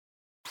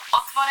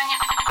Otvorene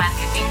o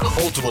marketingu.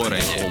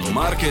 Otvorene o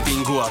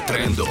marketingu a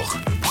trendoch.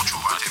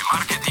 Počúvate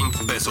Marketing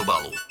bez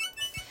obalu.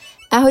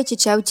 Ahojte,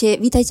 čaute,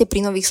 vítajte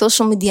pri nových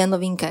social media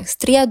novinkách z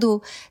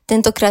Triadu.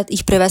 Tentokrát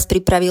ich pre vás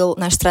pripravil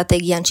náš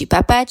stratég Janči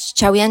Papáč.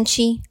 Čau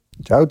Janči.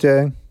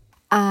 Čaute.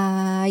 A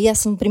ja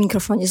som pri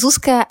mikrofóne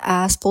Zuzka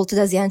a spolu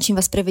teda s Jančím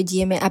vás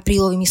prevedieme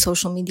aprílovými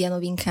social media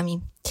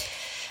novinkami.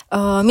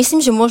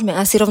 Myslím, že môžeme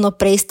asi rovno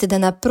prejsť teda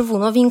na prvú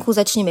novinku.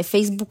 Začneme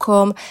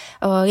Facebookom.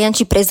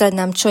 Janči, prezrať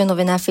nám, čo je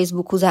nové na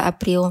Facebooku za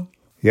apríl.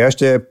 Ja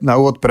ešte na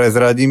úvod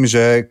prezradím,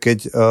 že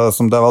keď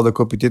som dával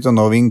dokopy tieto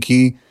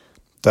novinky,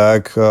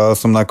 tak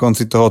som na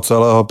konci toho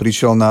celého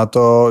prišiel na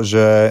to,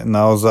 že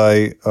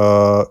naozaj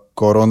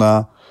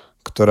korona,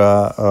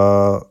 ktorá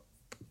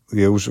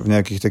je už v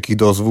nejakých takých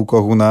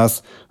dozvukoch u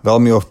nás,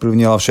 veľmi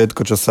ovplyvnila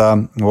všetko, čo sa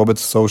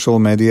vôbec v social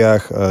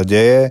médiách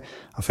deje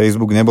a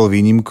Facebook nebol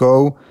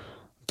výnimkou.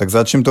 Tak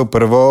začnem tou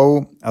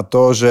prvou a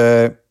to,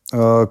 že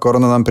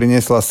korona nám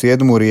priniesla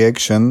 7.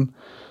 reaction,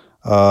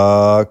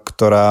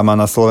 ktorá má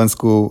na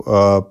Slovensku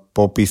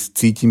popis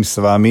Cítim s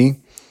vami.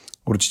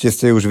 Určite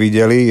ste ju už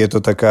videli, je to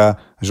taká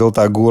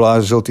žltá gula,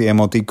 žltý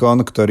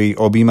emotikon,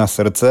 ktorý objíma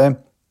srdce.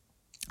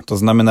 To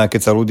znamená, keď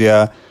sa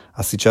ľudia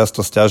asi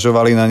často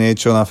sťažovali na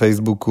niečo na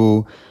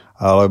Facebooku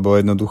alebo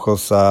jednoducho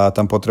sa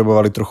tam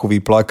potrebovali trochu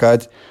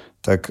vyplakať,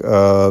 tak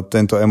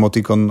tento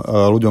emotikon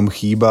ľuďom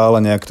chýbal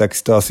a nejak tak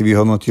si to asi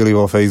vyhodnotili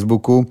vo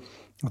Facebooku.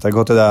 Tak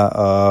ho teda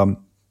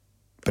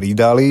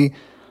pridali.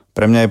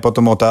 Pre mňa je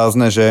potom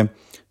otázne, že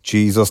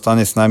či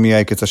zostane s nami,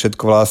 aj keď sa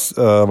všetko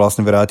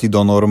vlastne vráti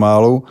do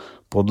normálu.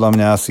 Podľa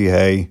mňa asi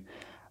hej.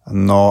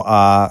 No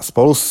a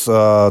spolu s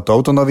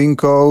touto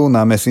novinkou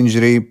na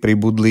Messengeri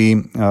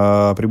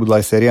pribudla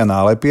aj séria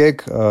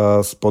nálepiek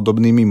s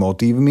podobnými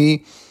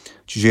motívmi.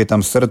 Čiže je tam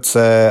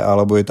srdce,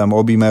 alebo je tam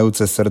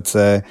objímajúce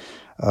srdce,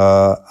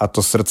 a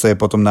to srdce je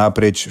potom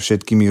naprieč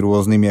všetkými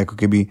rôznymi ako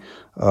keby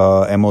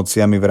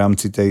emóciami v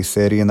rámci tej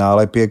série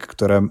nálepiek,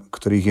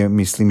 ktorých je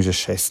myslím, že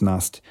 16.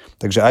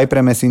 Takže aj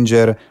pre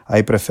Messenger,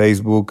 aj pre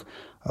Facebook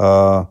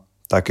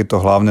takéto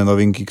hlavné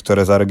novinky,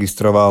 ktoré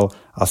zaregistroval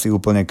asi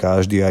úplne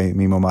každý aj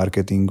mimo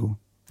marketingu.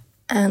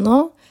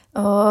 Áno,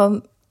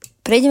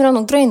 prejdem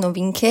rovno k druhej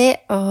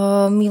novinke.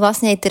 My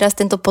vlastne aj teraz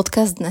tento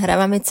podcast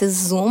nahrávame cez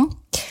Zoom.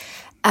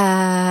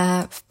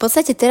 A v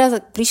podstate teraz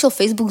prišiel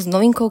Facebook s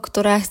novinkou,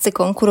 ktorá chce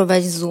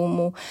konkurovať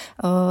Zoomu.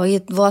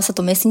 Volá sa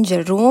to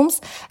Messenger Rooms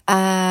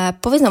a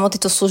povedz nám o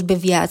tejto službe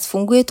viac.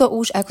 Funguje to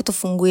už? Ako to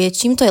funguje?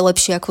 Čím to je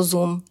lepšie ako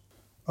Zoom?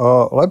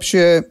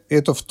 Lepšie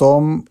je to v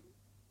tom,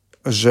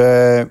 že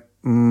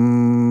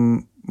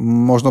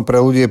možno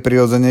pre ľudí je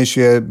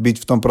prirodzenejšie byť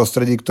v tom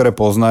prostredí, ktoré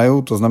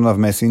poznajú, to znamená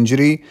v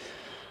Messengeri.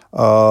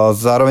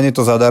 Zároveň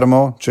je to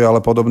zadarmo, čo je ale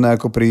podobné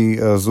ako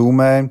pri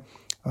Zoome.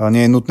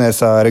 Nie je nutné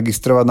sa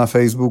registrovať na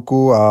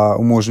Facebooku a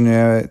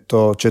umožňuje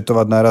to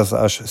chatovať naraz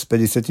až s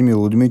 50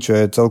 ľuďmi, čo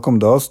je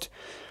celkom dosť.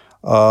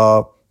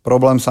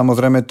 Problém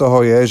samozrejme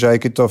toho je, že aj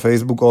keď to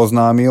Facebook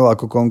oznámil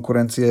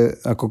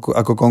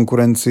ako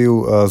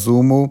konkurenciu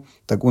Zoomu,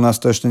 tak u nás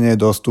to ešte nie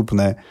je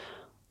dostupné.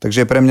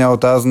 Takže je pre mňa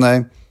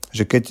otázne,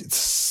 že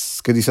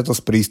kedy sa to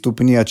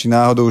sprístupní a či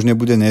náhodou už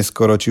nebude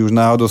neskoro, či už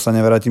náhodou sa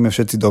nevrátime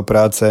všetci do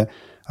práce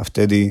a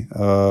vtedy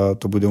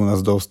to bude u nás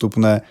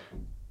dostupné,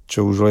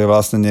 čo už je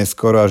vlastne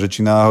neskoro a že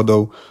či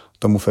náhodou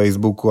tomu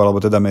Facebooku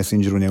alebo teda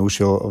Messengeru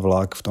neušiel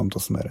vlak v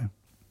tomto smere.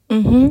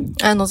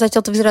 Áno,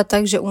 zatiaľ to vyzerá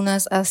tak, že u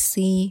nás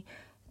asi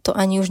to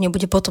ani už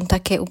nebude potom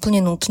také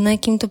úplne nutné,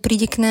 kým to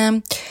príde k nám.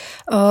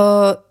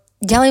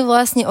 Ďalej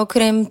vlastne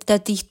okrem teda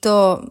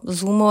týchto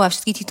Zoomov a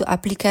všetkých týchto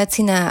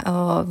aplikácií na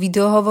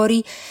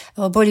videohovory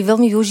boli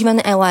veľmi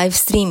využívané aj live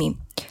streamy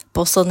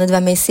posledné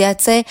 2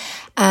 mesiace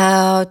a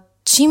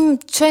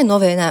čo je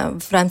nové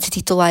v rámci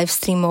týchto live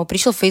streamov?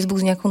 Prišiel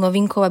Facebook s nejakou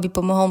novinkou, aby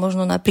pomohol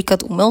možno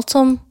napríklad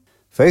umelcom?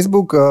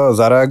 Facebook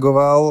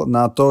zareagoval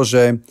na to,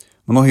 že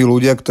mnohí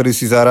ľudia, ktorí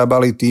si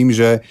zarábali tým,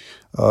 že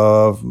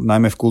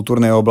najmä v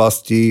kultúrnej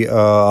oblasti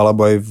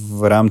alebo aj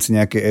v rámci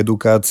nejakej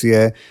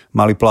edukácie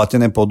mali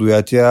platené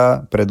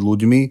podujatia pred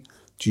ľuďmi,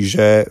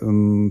 čiže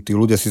tí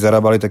ľudia si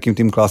zarábali takým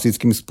tým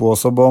klasickým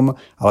spôsobom,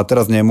 ale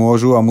teraz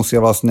nemôžu a musia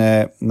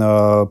vlastne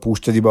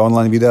púšťať iba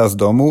online videá z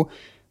domu.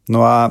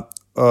 No a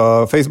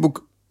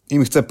Facebook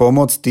im chce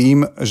pomôcť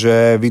tým,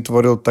 že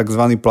vytvoril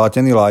tzv.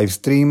 Platený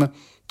livestream.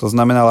 To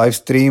znamená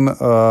livestream,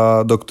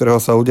 do ktorého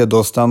sa ľudia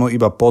dostanú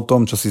iba po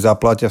tom, čo si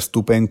zaplatia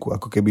vstupenku,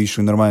 ako keby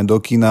išli normálne do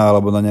kina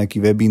alebo na nejaký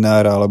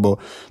webinár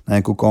alebo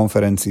na nejakú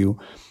konferenciu.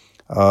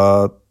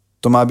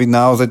 To má byť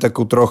naozaj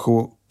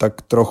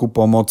trochu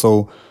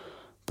pomocou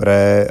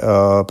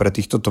pre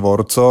týchto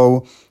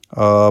tvorcov.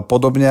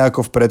 Podobne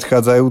ako v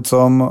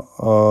predchádzajúcom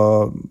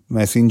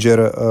Messenger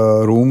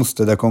Rooms,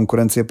 teda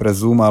konkurencie pre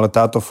Zoom, ale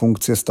táto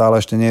funkcia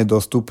stále ešte nie je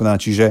dostupná,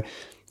 čiže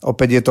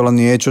opäť je to len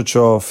niečo,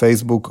 čo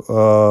Facebook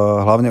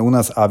hlavne u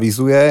nás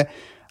avizuje,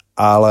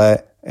 ale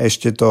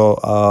ešte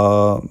to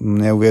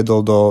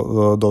neuviedol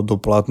do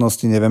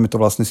platnosti, nevieme to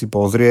vlastne si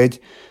pozrieť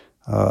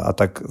a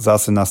tak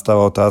zase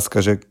nastáva otázka,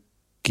 že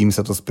kým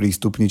sa to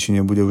sprístupní, či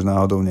nebude už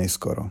náhodou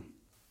neskoro.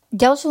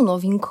 Ďalšou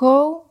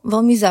novinkou,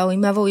 veľmi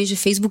zaujímavou, je, že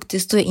Facebook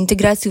testuje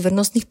integráciu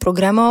vernostných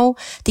programov.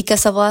 Týka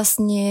sa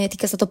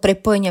to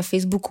prepojenia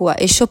Facebooku a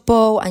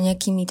e-shopov a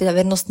nejakými teda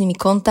vernostnými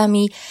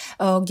kontami,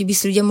 kde by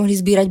si ľudia mohli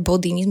zbierať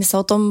body. My sme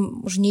sa o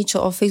tom už niečo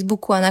o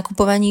Facebooku a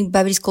nakupovaní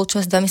bavili skôr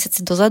čas 2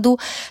 mesiace dozadu.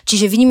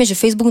 Čiže vidíme, že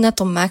Facebook na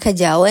tom máka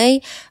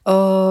ďalej.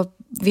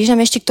 Vieš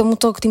nám ešte k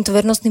týmto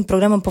vernostným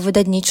programom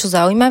povedať niečo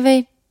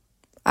zaujímavé?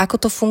 Ako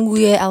to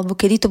funguje, alebo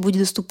kedy to bude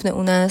dostupné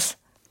u nás?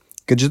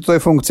 Keďže to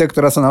je funkcia,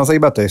 ktorá sa naozaj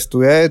iba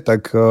testuje,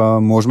 tak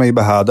môžeme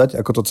iba hádať,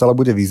 ako to celé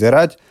bude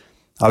vyzerať.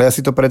 Ale ja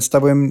si to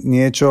predstavujem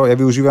niečo, ja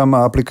využívam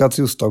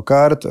aplikáciu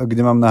Stockart,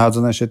 kde mám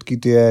nahádzané všetky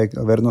tie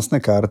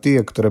vernostné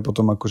karty, ktoré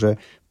potom akože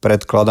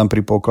predkladám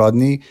pri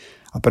pokladni.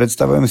 A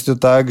predstavujem si to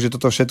tak, že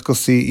toto všetko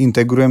si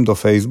integrujem do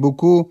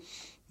Facebooku.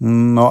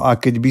 No a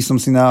keď by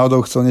som si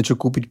náhodou chcel niečo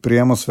kúpiť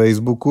priamo z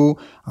Facebooku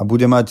a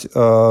bude mať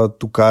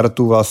tú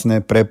kartu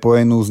vlastne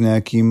prepojenú s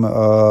nejakým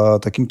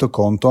takýmto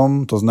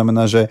kontom, to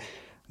znamená, že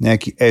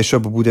nejaký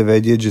e-shop bude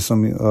vedieť, že som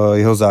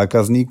jeho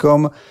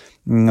zákazníkom,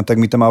 tak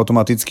mi tam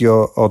automaticky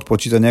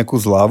odpočíta nejakú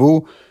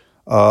zľavu.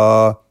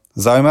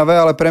 Zaujímavé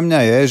ale pre mňa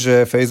je, že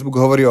Facebook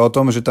hovorí o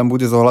tom, že tam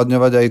bude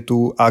zohľadňovať aj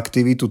tú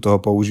aktivitu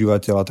toho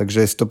používateľa.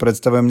 Takže si to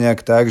predstavujem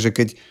nejak tak, že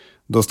keď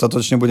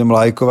dostatočne budem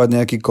lajkovať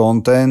nejaký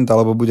content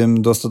alebo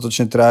budem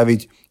dostatočne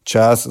tráviť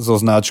čas so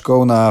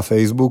značkou na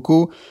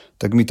Facebooku,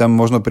 tak mi tam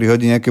možno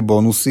prihodí nejaké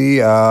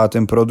bonusy a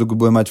ten produkt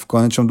bude mať v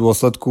konečnom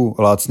dôsledku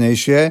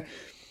lacnejšie.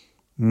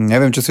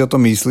 Neviem, čo si o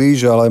tom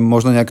myslíš, ale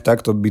možno nejak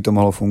takto by to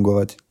mohlo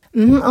fungovať.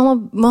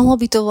 Mohlo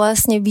by to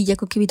vlastne byť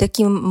ako keby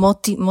takým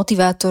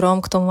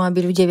motivátorom k tomu,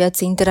 aby ľudia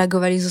viac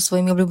interagovali so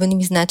svojimi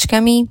obľúbenými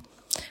značkami.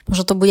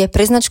 Možno to bude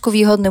pre značku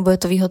výhodné, bude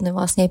to výhodné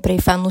vlastne aj pre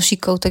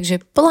fanúšikov,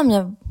 takže podľa mňa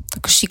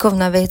taká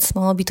šikovná vec,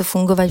 mohlo by to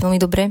fungovať veľmi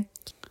dobre.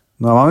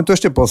 No a máme tu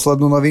ešte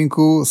poslednú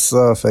novinku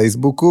z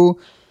Facebooku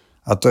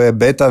a to je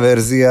beta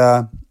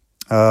verzia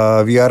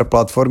VR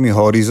platformy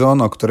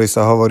Horizon, o ktorej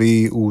sa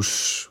hovorí už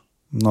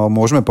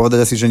môžeme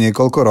povedať asi, že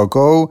niekoľko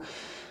rokov.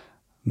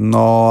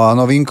 No a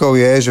novinkou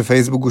je, že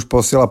Facebook už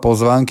posiela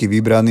pozvánky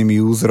vybraným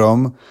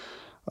userom.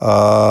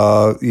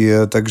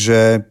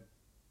 Takže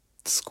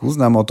skús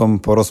nám o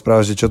tom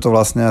porozprávať, že čo to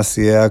vlastne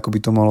asi je, ako by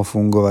to mohlo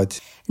fungovať.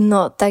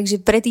 No,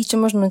 takže pre tých, čo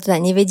možno teda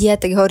nevedia,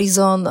 tak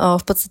Horizon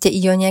v podstate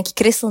ide o nejaký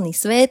kreslený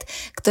svet,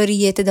 ktorý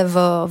je teda v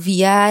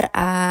VR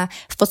a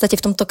v podstate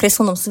v tomto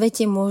kreslenom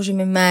svete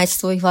môžeme mať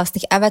svojich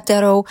vlastných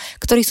avatarov,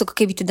 ktorí sú ako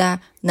keby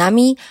teda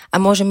nami a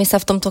môžeme sa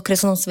v tomto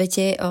kreslenom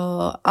svete,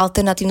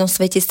 alternatívnom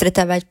svete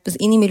stretávať s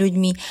inými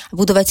ľuďmi a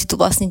budovať si tu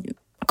vlastne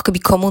ako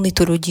keby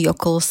komunitu ľudí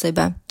okolo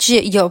seba. Čiže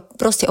ide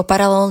proste o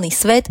paralelný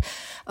svet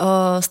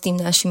s tým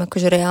našim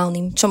akože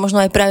reálnym, čo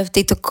možno aj práve v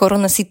tejto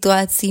korona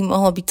situácii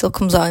mohlo byť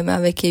celkom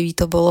zaujímavé, keby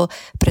to bolo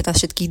pre nás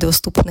všetkých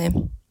dostupné.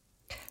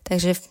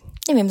 Takže,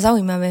 neviem,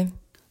 zaujímavé.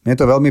 Mne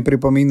to veľmi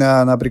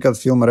pripomína napríklad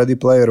film Ready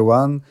Player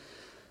One,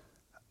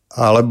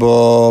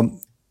 alebo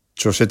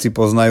čo všetci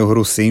poznajú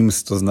hru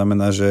Sims, to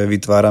znamená, že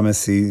vytvárame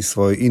si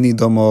svoj iný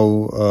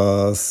domov,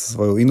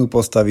 svoju inú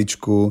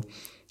postavičku,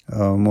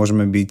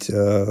 môžeme byť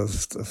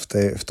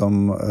v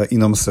tom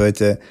inom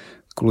svete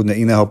kľudne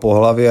iného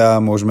pohlavia,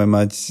 môžeme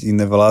mať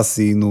iné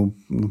vlasy, inú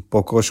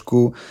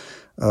pokožku,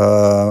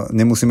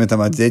 nemusíme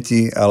tam mať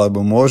deti,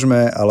 alebo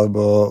môžeme,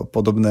 alebo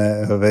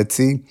podobné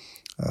veci.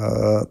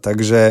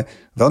 Takže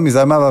veľmi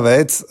zaujímavá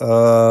vec.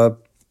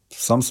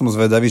 Som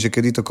zvedavý, že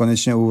kedy to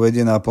konečne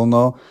uvedie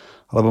naplno,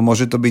 lebo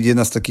môže to byť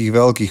jedna z takých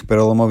veľkých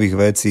prelomových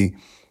vecí,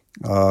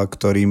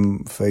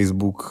 ktorým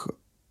Facebook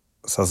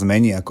sa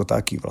zmení ako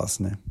taký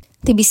vlastne.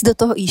 Ty by si do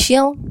toho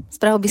išiel?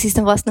 Spravil by si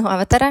tam vlastného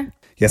avatara?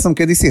 Ja som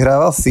kedysi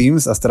hrával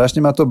Sims a strašne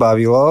ma to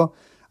bavilo,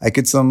 aj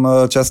keď som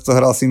často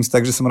hral Sims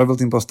tak, že som robil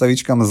tým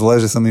postavičkám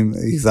zle, že som im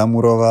ich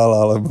zamuroval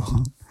alebo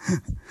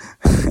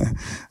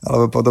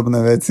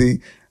podobné veci,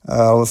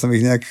 alebo som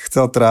ich nejak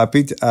chcel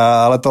trápiť,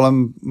 ale to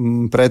len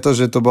preto,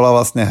 že to bola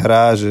vlastne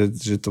hra,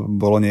 že to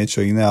bolo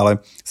niečo iné,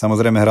 ale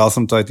samozrejme hral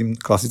som to aj tým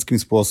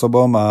klasickým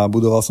spôsobom a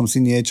budoval som si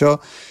niečo.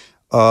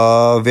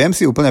 Viem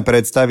si úplne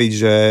predstaviť,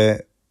 že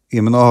je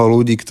mnoho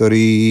ľudí,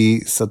 ktorí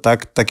sa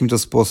takýmto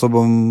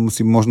spôsobom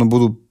si možno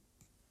budú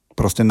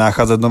proste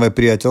nachádzať nové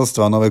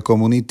priateľstva, nové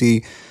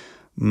komunity,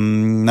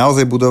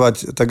 naozaj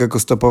budovať, tak ako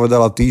si to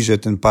povedala ty, že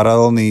ten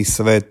paralelný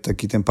svet,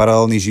 taký ten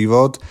paralelný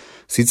život,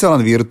 síce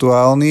len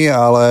virtuálny,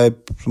 ale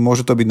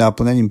môže to byť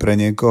náplnením pre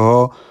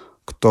niekoho,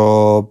 kto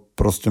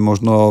proste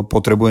možno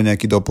potrebuje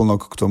nejaký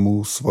doplnok k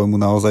tomu svojmu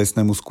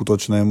naozajstnému,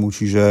 skutočnému,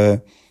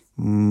 čiže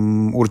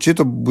určite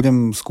to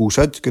budem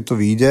skúšať, keď to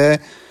vyjde.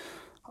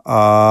 A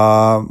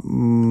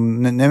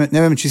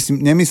neviem,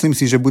 nemyslím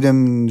si, že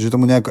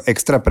tomu nejako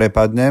extra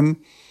prepadnem,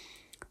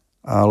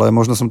 ale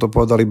možno som to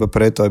povedal iba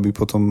preto, aby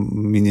potom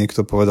mi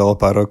niekto povedal o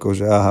pár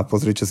rokov, že aha,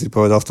 pozri, čo si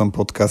povedal v tom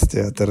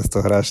podcaste a teraz to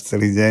hráš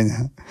celý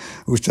deň.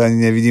 Už ťa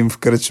ani nevidím v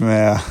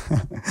krčme a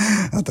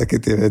také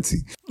tie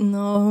veci.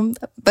 No,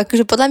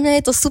 akože podľa mňa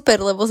je to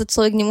super, lebo sa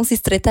človek nemusí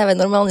stretávať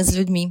normálne s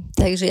ľuďmi,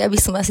 takže ja by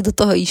som asi do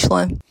toho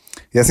išla.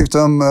 Ja si v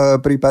tom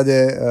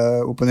prípade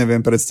úplne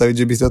viem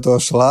predstaviť, že by si do toho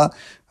šla,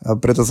 a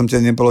preto som ti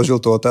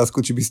nepoložil tú otázku,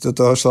 či by si do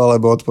toho šla,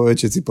 lebo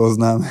odpoveď všetci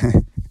poznáme.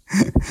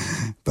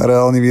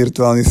 Paralelný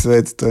virtuálny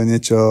svet, to je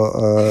niečo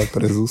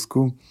pre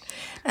Zuzku.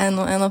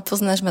 Áno,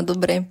 poznáš ma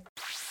dobre.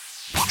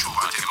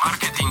 Počúvate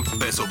Marketing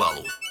bez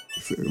obalu.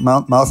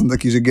 Mal som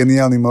taký, že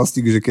geniálny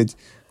mostík, že keď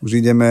už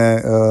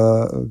ideme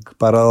k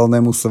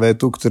paralelnému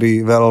svetu,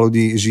 ktorý veľa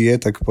ľudí žije,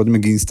 tak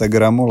poďme k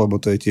Instagramu, lebo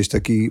to je tiež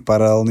taký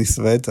paralelný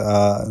svet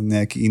a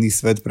nejaký iný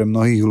svet pre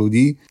mnohých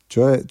ľudí.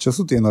 Čo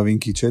sú tie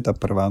novinky? Čo je tá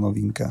prvá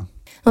novinka?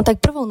 No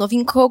tak prvou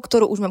novinkou,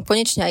 ktorú už mám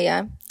konečne aj ja,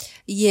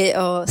 je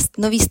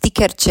nový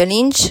sticker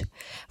challenge,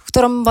 v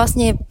ktorom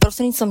vlastne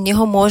prostredníctvom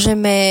neho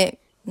môžeme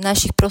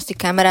našich proste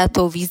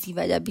kamarátov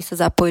vyzývať, aby sa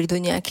zapojili do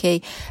nejakej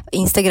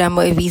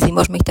Instagramovej výzvy,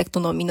 môžeme ich takto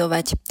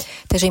nominovať.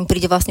 Takže im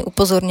príde vlastne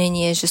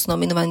upozornenie, že sú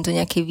nominovaní do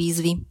nejakej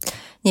výzvy.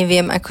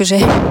 Neviem,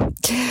 akože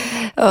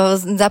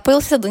zapojil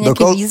si sa do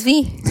nejakej výzvy?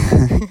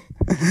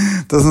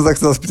 To som sa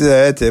chcel spýtať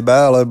aj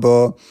teba,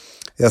 lebo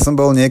ja som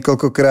bol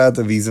niekoľkokrát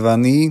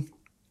vyzvaný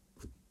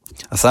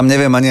a sám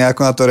neviem ani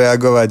ako na to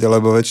reagovať,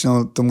 lebo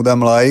väčšinou tomu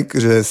dám like,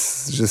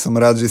 že som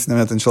rád, že si na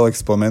mňa ten človek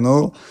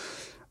spomenul.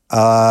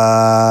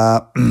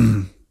 A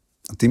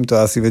týmto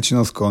asi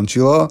väčšinou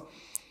skončilo,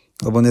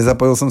 lebo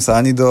nezapojil som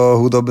sa ani do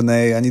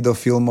hudobnej, ani do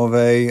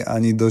filmovej,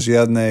 ani do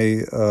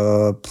žiadnej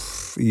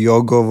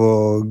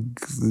jogovo,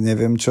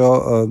 neviem čo,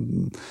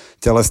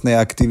 telesnej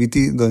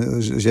aktivity,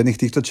 do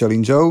žiadnych týchto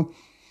challengeov.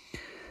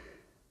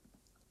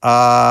 A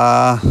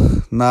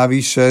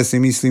navyše si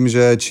myslím,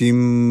 že čím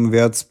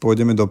viac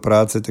pôjdeme do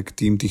práce, tak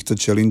tým týchto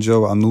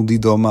challengeov a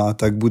nudy doma a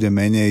tak bude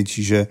menej,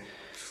 čiže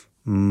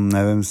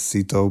neviem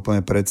si to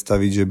úplne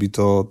predstaviť, že by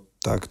to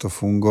takto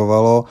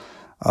fungovalo.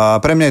 A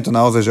pre mňa je to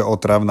naozaj že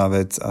otravná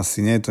vec.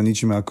 Asi nie je to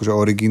ničím akože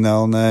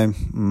originálne.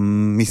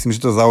 Myslím,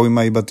 že to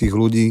zaujíma iba tých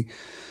ľudí,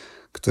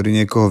 ktorí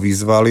niekoho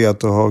vyzvali a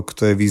toho,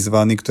 kto je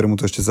vyzvaný, ktorému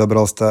to ešte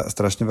zabral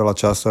strašne veľa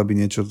času, aby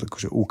niečo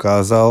akože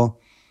ukázal.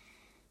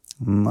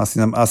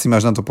 Asi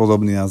máš na to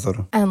podobný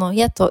názor. Áno,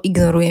 ja to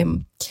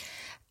ignorujem.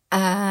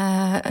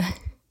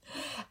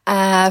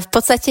 A v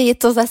podstate je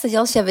to zase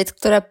ďalšia vec,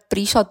 ktorá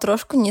prišla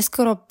trošku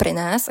neskoro pre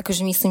nás,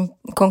 akože myslím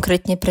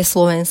konkrétne pre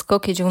Slovensko,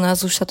 keďže u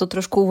nás už sa to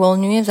trošku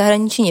uvoľňuje, v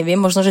zahraničí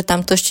neviem, možno, že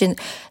tam to ešte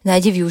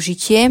nájde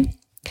využitie,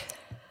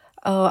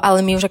 ale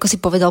my už, ako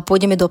si povedal,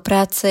 pôjdeme do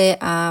práce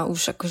a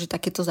už akože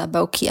takéto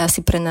zábavky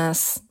asi pre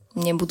nás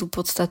nebudú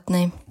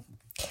podstatné.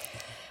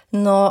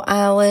 No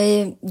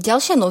ale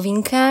ďalšia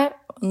novinka,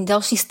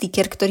 ďalší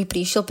sticker, ktorý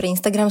prišiel pre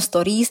Instagram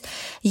Stories,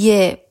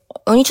 je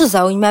o niečo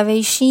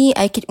zaujímavejší,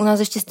 aj keď u nás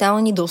ešte stále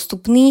nie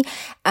dostupný,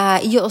 a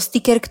ide o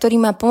sticker, ktorý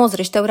má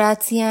pomôcť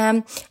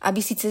reštauráciám, aby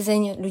si cez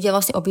deň ľudia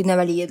vlastne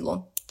objednávali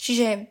jedlo.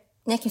 Čiže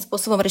nejakým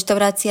spôsobom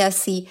reštaurácia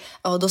si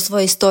do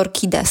svojej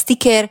storky dá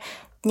sticker,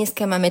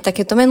 dneska máme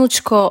takéto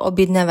menučko,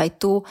 objednávaj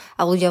tu,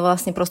 a ľudia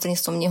vlastne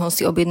prostredníctvom neho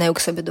si objednajú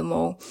k sebe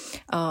domov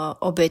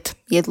obed,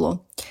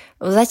 jedlo.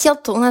 Zatiaľ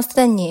to u nás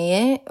teda nie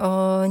je.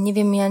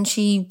 Neviem, Jan,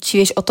 či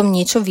vieš o tom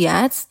niečo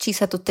viac? Či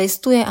sa to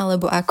testuje,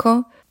 alebo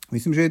ako?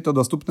 Myslím, že je to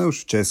dostupné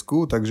už v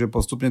Česku, takže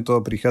postupne to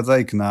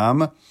prichádza aj k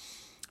nám.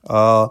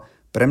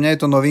 Pre mňa je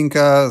to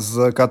novinka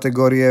z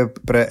kategórie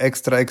pre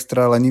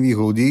extra lenivých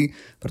ľudí,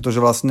 pretože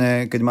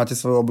vlastne, keď máte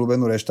svoju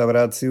obľúbenú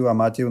reštauráciu a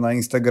máte ju na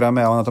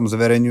Instagrame a ona tam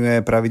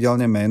zverejňuje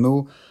pravidelne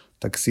menu,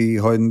 tak si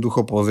ho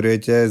jednoducho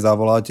pozriete,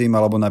 zavoláte im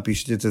alebo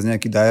napíšete cez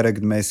nejaký direct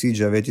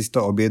message a viete si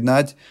to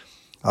objednať.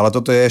 Ale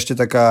toto je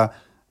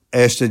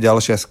ešte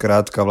ďalšia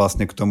skrátka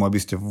vlastne k tomu, aby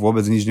ste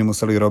vôbec nič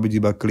nemuseli robiť,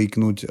 iba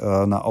kliknúť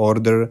na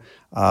order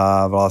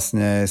a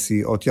vlastne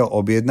si odtiaľ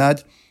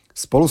objednať.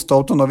 Spolu s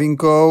touto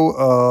novinkou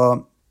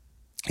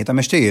je tam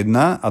ešte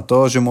jedna, a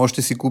to, že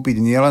môžete si kúpiť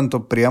nielen to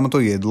priamo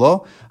to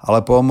jedlo, ale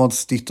pomôcť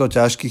v týchto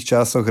ťažkých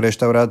časoch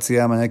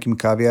reštauráciám a nejakým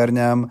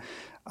kaviarňam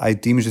aj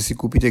tým, že si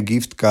kúpite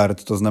gift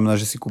card. To znamená,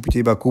 že si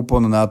kúpite iba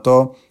kupón na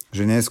to,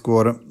 že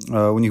neskôr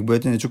u nich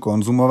budete niečo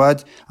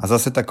konzumovať, a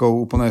zase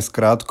takou úplne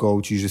skrátkou,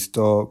 čiže si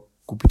to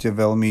kúpite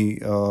veľmi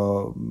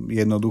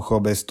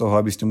jednoducho, bez toho,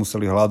 aby ste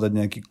museli hľadať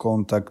nejaký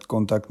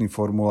kontaktný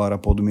formulár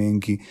a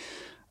podmienky.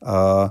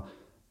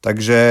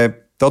 Takže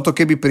toto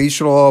keby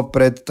prišlo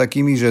pred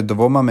takými, že 2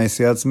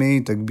 mesiacmi,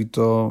 tak by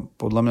to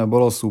podľa mňa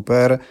bolo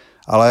super,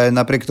 ale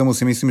napriek tomu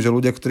si myslím, že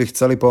ľudia, ktorí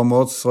chceli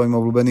pomôcť svojim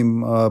obľúbeným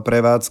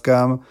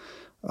prevádzkam,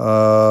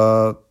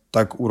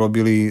 tak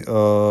urobili,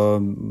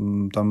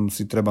 tam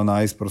si treba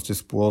nájsť proste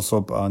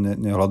spôsob a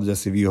nehľadať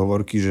asi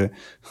výhovorky, že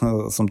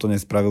som to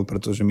nespravil,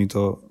 pretože mi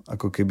to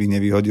ako keby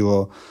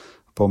nevyhodilo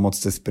pomoc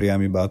cez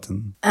priamy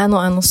button. Áno,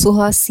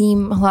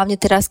 súhlasím.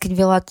 Hlavne teraz, keď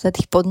veľa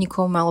tých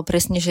podnikov malo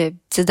presne, že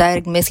cez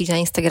direct message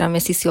na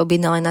Instagrame si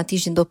objednal aj na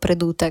týždeň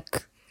dopredu,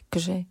 tak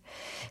akože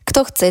kto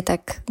chce,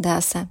 tak dá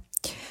sa.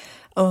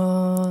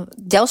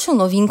 Ďalšou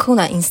novinkou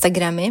na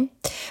Instagrame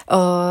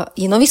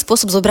je nový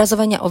spôsob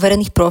zobrazovania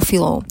overených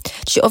profilov.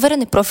 Čiže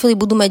overené profily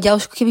budú mať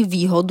ďalšiu keby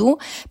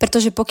výhodu,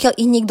 pretože pokiaľ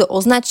ich niekto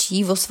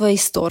označí vo svojej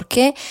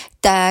storke,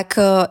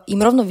 tak im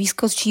rovno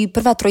vyskočí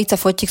prvá trojica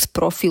fotiek z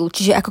profilu.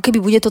 Čiže ako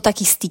keby bude to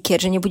taký sticker,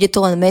 že nebude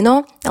to len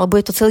meno, ale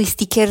bude to celý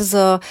sticker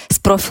s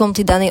profilom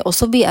tej danej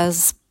osoby a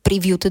z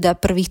preview teda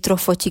prvých 3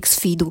 fotiek z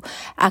feedu.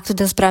 Ak to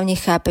teda správne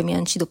chápem,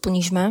 Janči,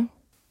 doplníš ma?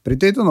 Pri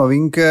tejto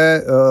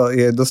novinke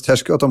je dosť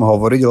ťažké o tom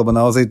hovoriť, lebo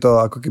naozaj to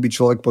ako keby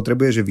človek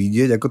potrebuje že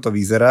vidieť, ako to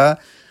vyzerá,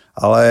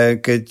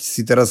 ale keď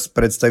si teraz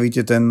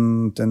predstavíte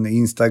ten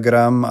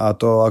Instagram a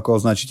to,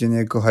 ako označíte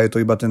niekoho, je to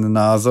iba ten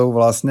názov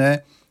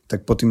vlastne,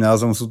 tak pod tým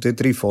názvom sú tie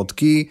 3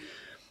 fotky.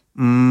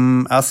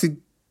 Asi,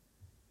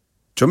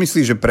 čo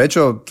myslíš, že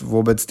prečo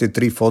vôbec tie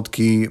 3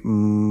 fotky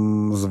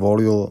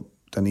zvolil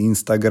ten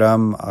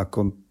Instagram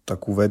ako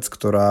takú vec,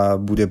 ktorá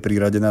bude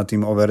priradená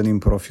tým overným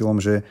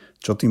profilom, že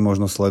čo tým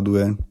možno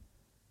sleduje?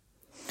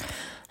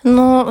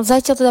 No,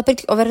 zatiaľ teda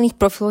pri tých overených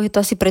profiloch je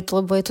to asi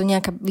preto, lebo je to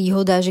nejaká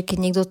výhoda, že keď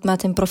niekto má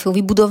ten profil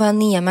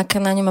vybudovaný a maká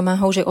na ňom a má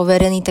ho už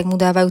overený, tak mu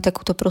dávajú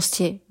takúto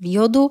proste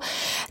výhodu.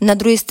 Na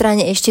druhej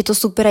strane ešte to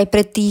super aj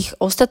pre tých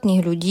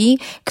ostatných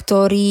ľudí,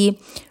 ktorí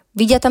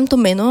vidia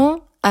tamto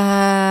meno a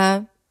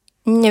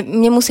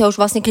nemusia už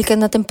vlastne klikať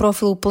na ten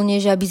profil úplne,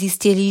 že aby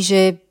zistili,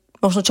 že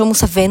možno čomu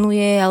sa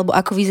venuje, alebo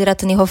ako vyzerá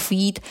ten jeho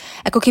feed.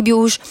 Ako keby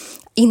už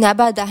ich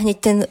nabáda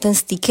hneď ten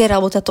sticker,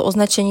 alebo táto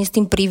označenie s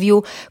tým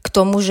preview k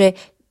tomu, že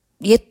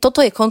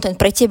toto je content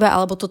pre teba,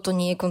 alebo toto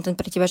nie je content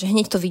pre teba, že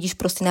hneď to vidíš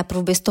proste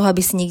naprv bez toho,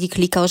 aby si niekde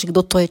klikal, že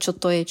kto to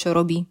je, čo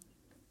robí.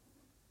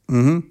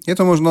 Je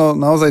to možno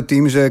naozaj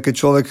tým, že keď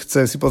človek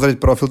chce si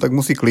pozrieť profil, tak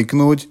musí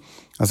kliknúť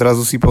a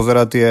zrazu si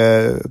pozerá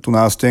tú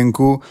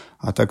nástenku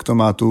a takto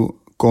má tú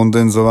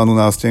kondenzovanú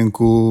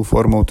nástenku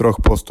formou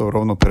 3 postov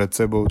rovno pred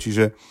sebou,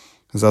 čiže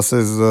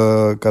zase z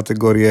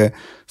kategórie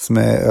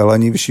sme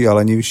lenivší a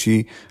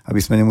lenivší,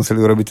 aby sme nemuseli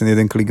urobiť ten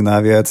jeden klik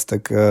naviac,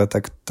 tak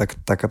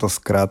takáto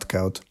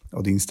skrátka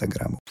od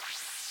Instagramu.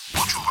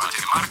 Počúvate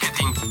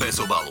marketing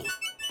bez obalu.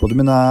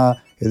 Poďme na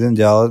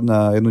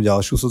jednu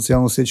ďalšiu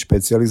sociálnu sieť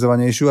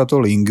špecializovanejšiu, a to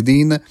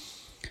LinkedIn,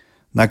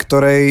 na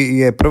ktorej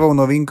je prvou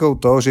novinkou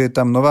to, že je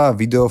tam nová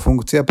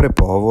videofunkcia pre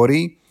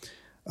pohovory.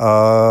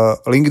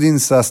 LinkedIn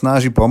sa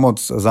snaží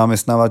pomôcť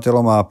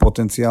zamestnávateľom a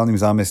potenciálnym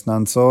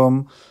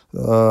zamestnancom,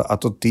 a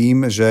to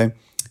tým, že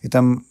je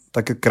tam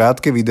také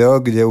krátke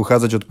video, kde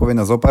uchádzač odpovie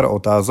na zopár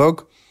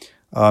otázok.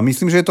 A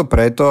myslím, že je to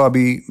preto,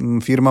 aby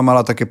firma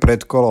mala také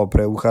predkolo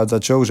pre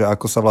uchádzačov, že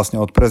ako sa vlastne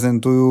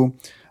odprezentujú,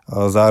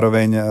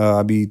 zároveň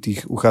aby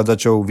tých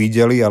uchádzačov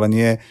videli, ale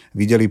nie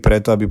videli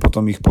preto, aby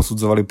potom ich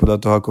posudzovali podľa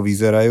toho, ako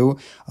vyzerajú,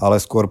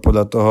 ale skôr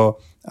podľa toho,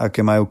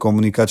 aké majú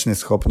komunikačné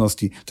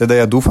schopnosti. Teda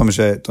ja dúfam,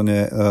 že to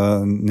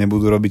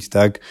nebudú robiť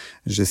tak,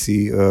 že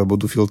si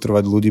budú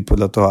filtrovať ľudí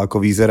podľa toho, ako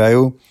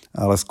vyzerajú,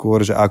 ale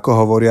skôr, že ako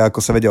hovoria,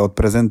 ako sa vedia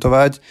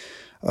odprezentovať.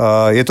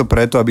 Je to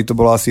preto, aby to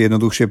bolo asi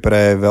jednoduchšie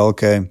pre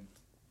veľké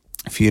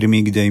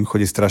firmy, kde im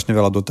chodí strašne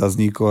veľa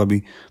dotazníkov,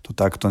 aby to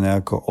takto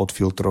nejako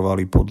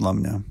odfiltrovali podľa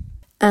mňa.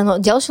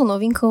 Áno, ďalšou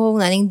novinkou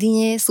na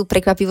LinkedIne sú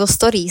prekvapivo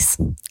stories.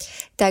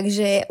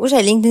 Takže už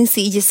aj LinkedIn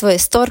si ide svoje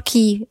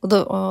storky,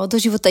 do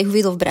života ich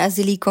uviedol v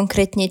Brazílii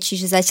konkrétne,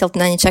 čiže zatiaľ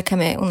na ne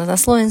čakáme u nás na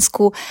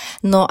Slovensku.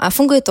 No a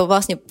funguje to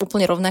vlastne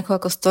úplne rovnako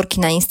ako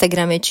storky na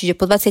Instagrame, čiže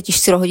po 24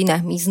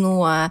 hodinách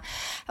miznú a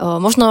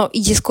možno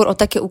ide skôr o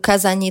také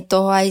ukázanie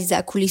toho aj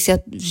za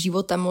kulisia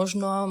života,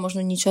 možno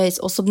niečo aj z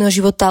osobného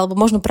života, alebo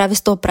možno práve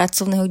z toho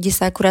pracovného, kde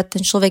sa akurát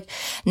ten človek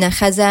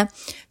nachádza.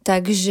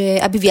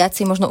 Takže aby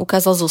viacej možno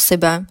ukázal zo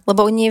seba,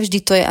 lebo nie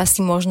vždy to je asi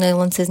možné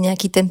len cez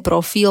nejaký ten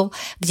profil,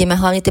 kde má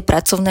hlavne tie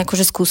pracovné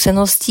akože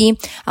skúsenosti,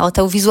 ale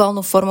tá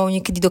vizuálnou formou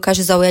niekedy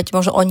dokáže zaujať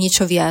možno o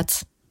niečo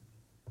viac.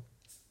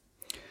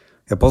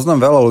 Ja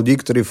poznám veľa ľudí,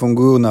 ktorí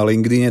fungujú na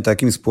LinkedIne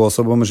takým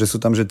spôsobom, že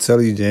sú tam že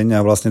celý deň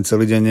a vlastne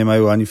celý deň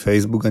nemajú ani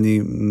Facebook, ani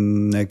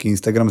nejaký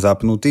Instagram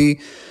zapnutý.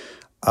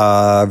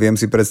 A viem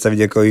si predstaviť,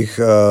 ako ich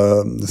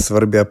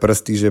svrbia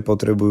prsty, že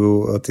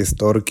potrebujú tie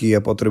storky a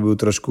potrebujú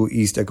trošku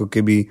ísť, ako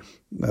keby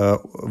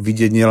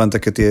vidieť nielen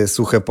také tie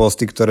suché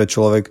posty, ktoré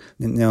človek,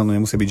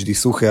 nemusí byť vždy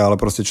suché, ale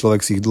proste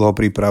človek si ich dlho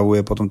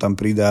pripravuje, potom tam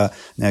pridá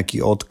nejaký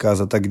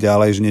odkaz a tak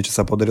ďalej, že niečo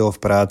sa podarilo v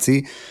práci.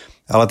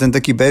 Ale ten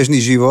taký bežný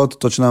život,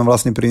 to, čo nám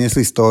vlastne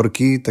priniesli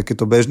storky,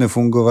 takéto bežné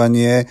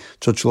fungovanie,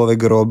 čo človek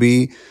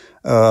robí,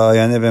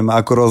 ja neviem,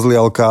 ako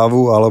rozlial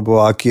kávu,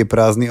 alebo aký je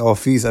prázdny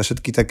office a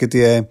všetky také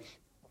tie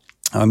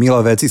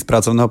milé veci z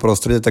pracovného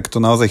prostredia, tak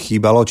to naozaj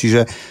chýbalo.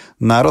 Čiže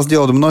na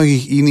rozdiel od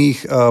mnohých iných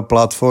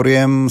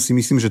platformiem si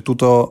myslím, že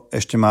tuto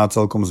ešte má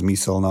celkom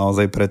zmysel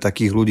naozaj pre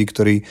takých ľudí,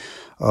 ktorí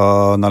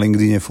na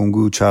LinkedIne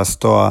fungujú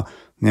často a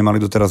nemali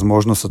doteraz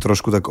možnosť sa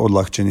trošku tak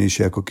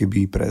odľahčenejšie ako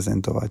keby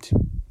prezentovať.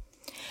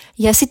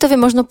 Ja si to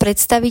viem možno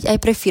predstaviť aj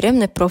pre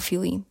firemné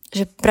profily.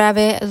 Že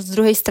práve z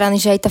druhej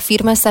strany, že aj tá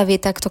firma sa vie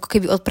takto ako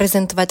keby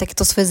odprezentovať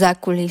takéto svoje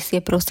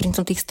zákulisie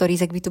prostredníctvom tých stories,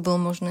 ak by to bolo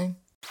možné.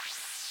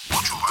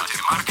 Počúvate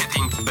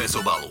marketing bez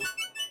obalu.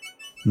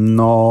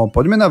 No,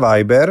 poďme na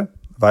Viber.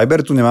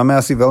 Viber tu nemáme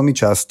asi veľmi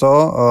často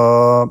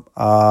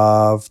a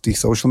v tých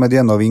social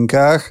media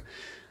novinkách.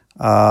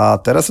 A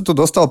teraz sa tu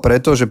dostal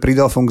preto, že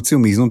pridal funkciu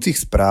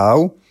miznúcich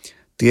správ.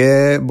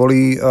 Tie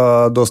boli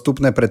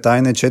dostupné pre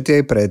tajné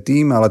chaty aj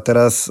predtým, ale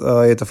teraz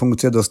je tá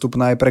funkcia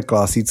dostupná aj pre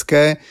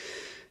klasické.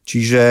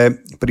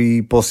 Čiže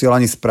pri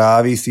posielaní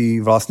správy si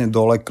vlastne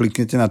dole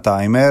kliknete na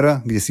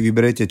timer, kde si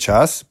vyberiete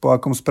čas, po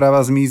akom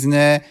správa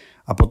zmizne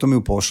a potom ju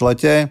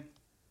pošlete.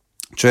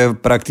 Čo je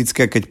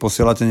praktické, keď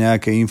posielate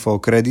nejaké info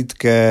o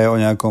kreditke, o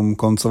nejakom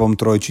koncovom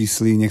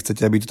trojčísli,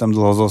 nechcete, aby to tam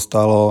dlho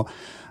zostalo,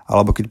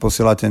 alebo keď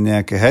posielate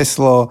nejaké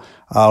heslo,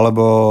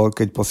 alebo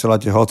keď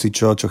posielate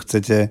hocičo, čo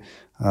chcete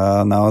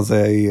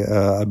naozaj,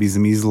 aby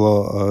zmizlo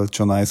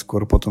čo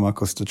najskôr potom,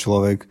 ako si to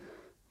človek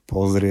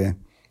pozrie.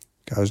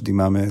 Každý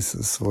máme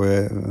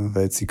svoje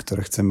veci,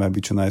 ktoré chceme,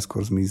 aby čo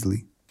najskôr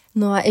zmizli.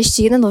 No a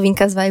ešte jedna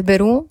novinka z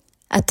Viberu,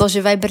 a to,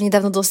 že Viber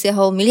nedávno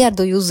dosiahol 1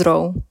 miliardu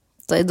userov.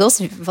 To je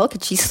dosť veľké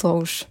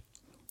číslo už.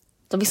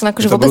 To by som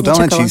akože vôbec nečakala. To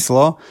je brutálne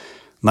číslo,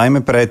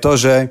 najmä preto,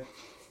 že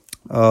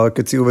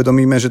keď si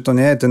uvedomíme, že to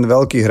nie je ten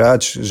veľký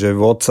hráč, že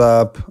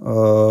WhatsApp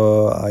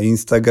a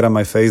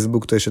Instagram aj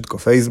Facebook, to je všetko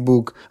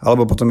Facebook,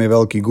 alebo potom je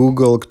veľký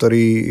Google,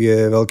 ktorý je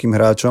veľkým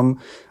hráčom,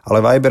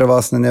 ale Viber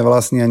vlastne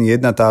nevlastní ani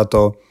jedna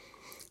táto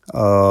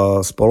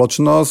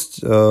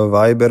spoločnosť.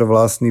 Viber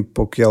vlastní,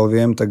 pokiaľ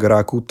viem, tak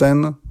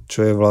Rakuten,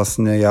 čo je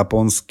vlastne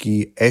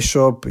japonský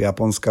e-shop,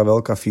 japonská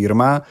veľká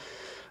firma.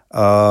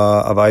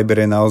 A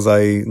Viber je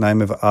naozaj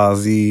najmä v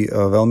Ázii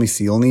veľmi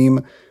silným.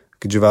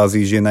 Keďže v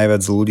Ázii žije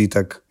najviac ľudí,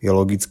 tak je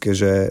logické,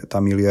 že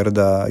tá 1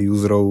 miliarda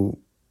userov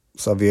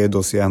sa vie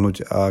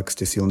dosiahnuť, ak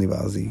ste silní v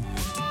Ázii.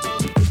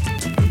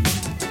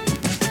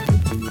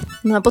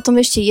 No a potom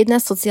ešte jedna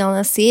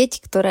sociálna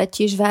sieť, ktorá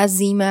tiež v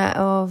Ázii má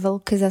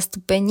veľké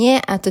zastúpenie,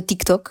 a to je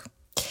TikTok.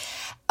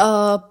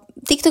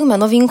 TikTok má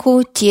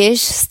novinku, tiež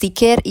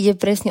sticker, ide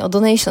presne o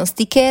donation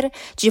sticker,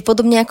 čiže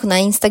podobne ako na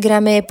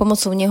Instagrame,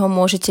 pomocou neho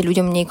môžete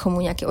ľuďom,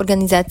 niekomu, nejakej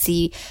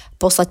organizácii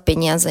poslať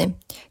peniaze.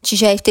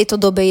 Čiže aj v tejto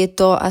dobe je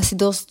to asi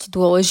dosť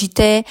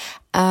dôležité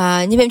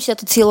a neviem, či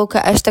táto cieľovka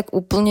až tak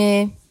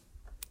úplne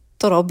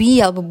to robí,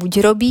 alebo bude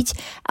robiť,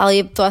 ale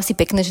je to asi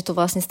pekné, že to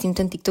vlastne s tým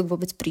ten TikTok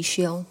vôbec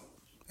prišiel.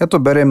 Ja to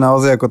beriem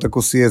naozaj ako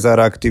takú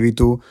CSR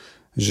aktivitu,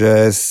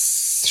 že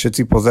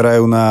všetci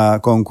pozerajú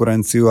na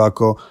konkurenciu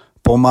ako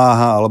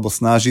pomáha, alebo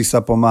snaží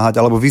sa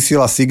pomáhať, alebo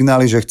vysiela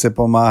signály, že chce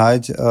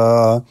pomáhať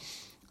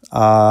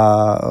a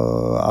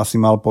asi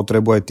mal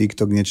potrebu aj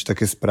TikTok niečo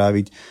také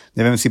spraviť.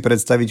 Neviem si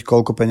predstaviť,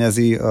 koľko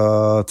peňazí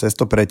cez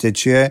to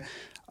pretečie,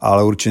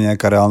 ale určite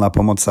nejaká reálna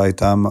pomoc sa aj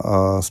tam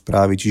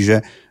spraví.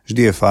 Čiže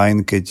vždy je fajn,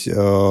 keď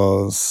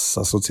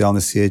sa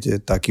sociálne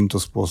siete takýmto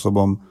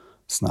spôsobom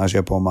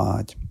snažia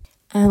pomáhať.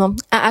 Áno,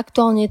 a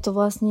aktuálne je to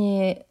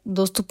vlastne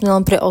dostupné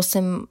len pre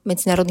 8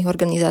 medzinárodných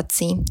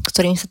organizácií,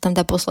 ktorým sa tam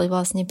dá poslať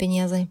vlastne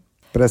peniaze.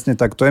 Presne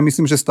tak. To je,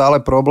 myslím, že stále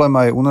problém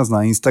aj u nás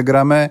na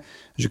Instagrame,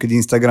 že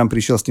keď Instagram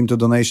prišiel s týmto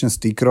donation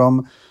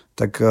stickerom,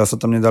 tak sa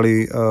tam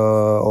nedali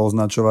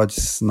označovať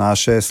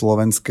naše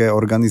slovenské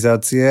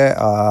organizácie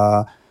a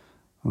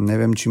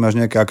neviem, či máš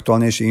nejaké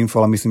aktuálnejšie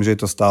info, ale myslím, že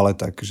je to stále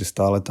tak, že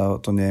stále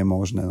to nie je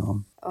možné.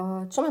 No.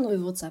 Čo má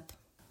nový WhatsApp?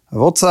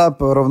 WhatsApp,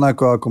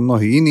 rovnako ako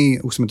mnohí iní,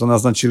 už sme to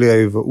naznačili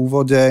aj v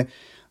úvode,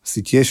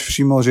 si tiež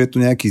všimol, že je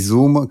tu nejaký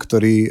Zoom,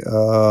 ktorý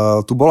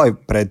tu bol aj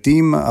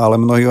predtým, ale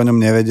mnohí o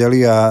ňom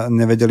nevedeli a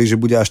nevedeli, že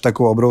bude až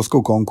takou obrovskou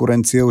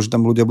konkurenciou, že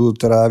tam ľudia budú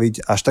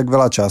tráviť až tak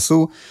veľa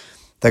času.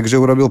 Takže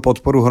urobil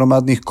podporu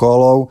hromadných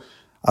callov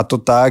a to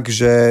tak,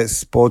 že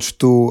z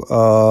počtu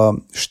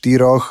 4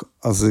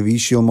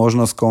 zvýšil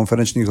možnosť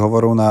konferenčných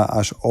hovorov na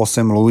až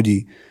 8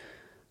 ľudí.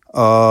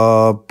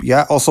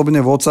 Ja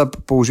osobne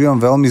WhatsApp používam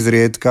veľmi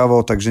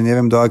zriedkavo, takže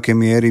neviem, do akej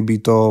miery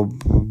by to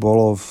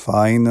bolo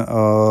fajn.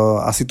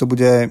 Asi to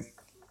bude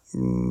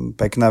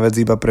pekná vec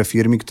iba pre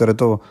firmy, ktoré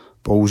to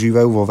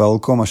používajú vo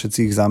veľkom a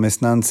všetci ich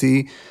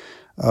zamestnanci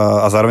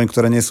a zároveň,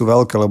 ktoré nie sú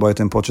veľké, lebo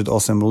aj ten počet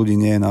 8 ľudí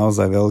nie je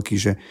naozaj veľký,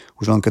 že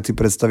už len keď si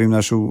predstavím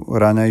našu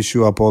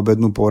raňajšiu a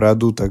poobednú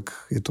poradu, tak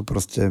je to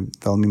proste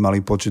veľmi malý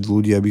počet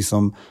ľudí, aby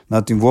som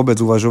nad tým vôbec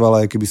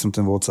uvažoval, aj keby som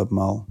ten WhatsApp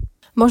mal.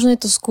 Možno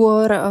je to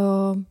skôr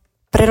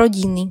pre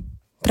rodiny,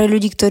 pre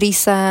ľudí, ktorí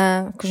sa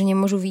akože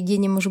nemôžu vidieť,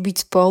 nemôžu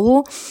byť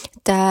spolu,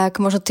 tak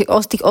možno z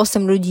tých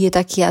 8 ľudí je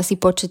taký asi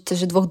počet,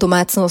 že 2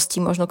 domácností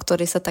možno,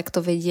 ktoré sa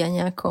takto vedia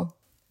nejako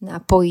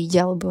napojiť,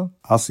 alebo...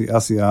 Asi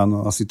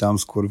áno, asi tam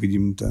skôr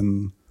vidím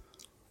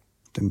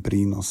ten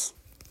prínos.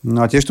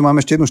 No a tiež tu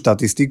máme ešte jednu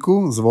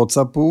štatistiku z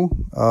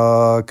WhatsAppu,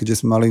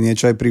 keďže sme mali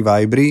niečo aj pri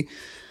Vibri,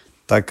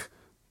 tak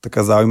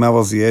taká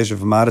zaujímavosť je, že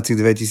v marci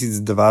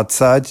 2020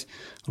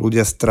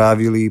 ľudia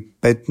strávili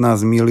 15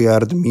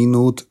 miliard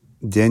minút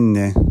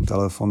denne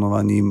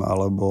telefonovaním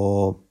alebo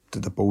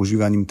teda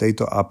používaním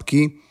tejto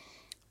apky.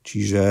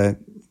 Čiže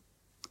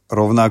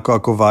rovnako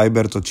ako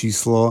Viber to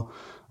číslo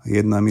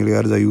 1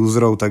 miliarda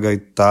userov, tak aj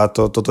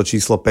toto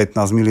číslo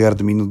 15 miliard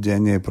minút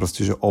denne je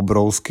proste že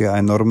obrovské a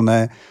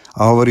enormné a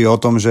hovorí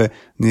o tom, že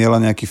nie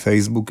len nejaký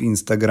Facebook,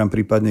 Instagram,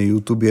 prípadne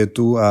YouTube je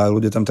tu a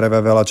ľudia tam trávia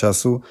veľa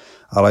času,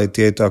 ale aj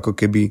tieto ako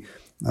keby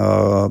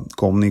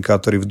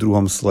komunikátori v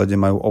druhom slede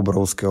majú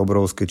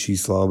obrovské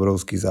čísla,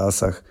 obrovský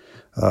zásah.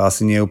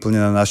 Asi nie úplne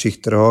na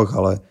našich trhoch,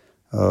 ale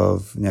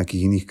v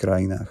nejakých iných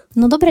krajinách.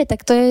 No dobre,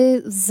 tak to je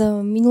z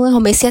minulého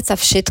mesiaca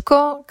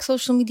všetko k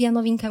social media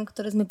novinkám,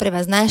 ktoré sme pre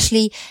vás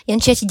našli.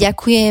 Janči, ja ti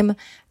ďakujem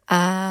a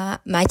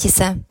majte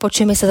sa.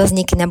 Počujeme sa zase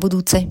niekedy na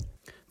budúce.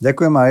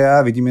 Ďakujem aj ja,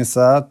 vidíme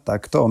sa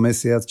takto o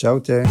mesiac.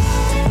 Čaute.